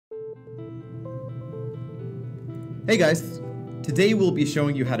Hey guys! Today we'll be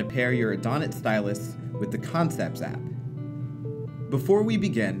showing you how to pair your Adonit Stylus with the Concepts app. Before we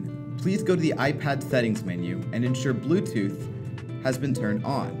begin, please go to the iPad settings menu and ensure Bluetooth has been turned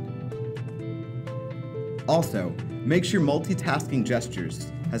on. Also, make sure multitasking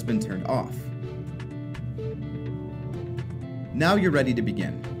gestures has been turned off. Now you're ready to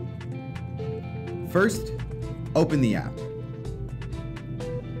begin. First, open the app.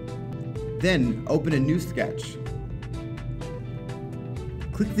 Then open a new sketch.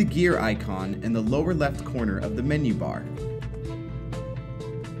 Click the gear icon in the lower left corner of the menu bar.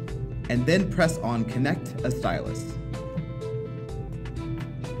 And then press on Connect a Stylus.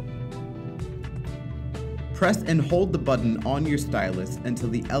 Press and hold the button on your stylus until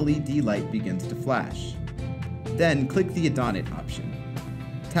the LED light begins to flash. Then click the Adonit option.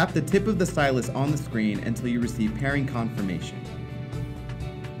 Tap the tip of the stylus on the screen until you receive pairing confirmation.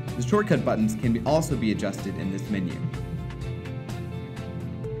 The shortcut buttons can also be adjusted in this menu.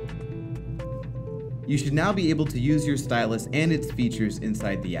 You should now be able to use your stylus and its features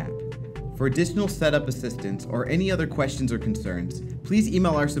inside the app. For additional setup assistance or any other questions or concerns, please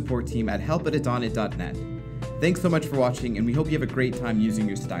email our support team at help@adonit.net. Thanks so much for watching, and we hope you have a great time using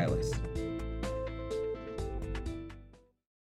your stylus.